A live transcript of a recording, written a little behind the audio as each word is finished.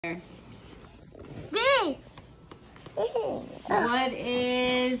B. What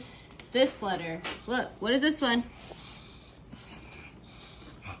is this letter? Look, what is this one?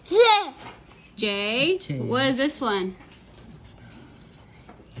 J. J. What is this one?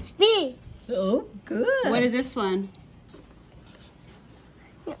 B. Oh, good. What is this one?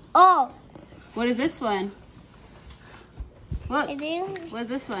 O. What is this one? Look, I think. what is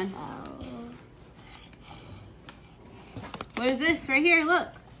this one? What is this right here? Look.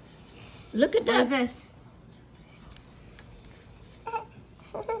 Look at What is that. this?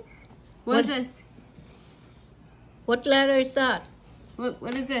 What is this? What letter is that? Look,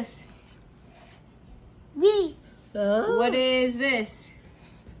 what is this? B. Oh. What is this?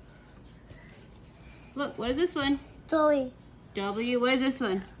 Look, what is this one? Toy. W. What is this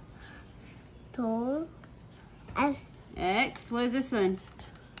one? Toy. S. X. What is this one?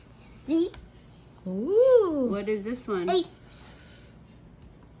 C. Ooh. What is this one? A.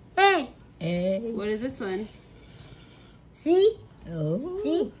 A. A. What is this one? C. Oh.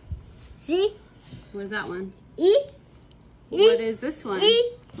 C. C. What is that one? E. E. What is this one?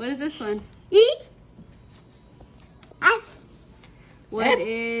 E. What is this one? E. F. What F.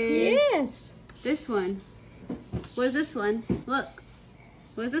 is Yes. this one? What is this one? Look.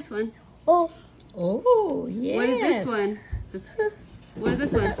 What is this one? O. Oh, yes. What is this one? What is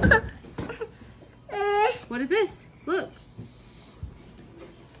this one? What is this? Look.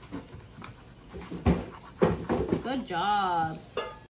 Good job.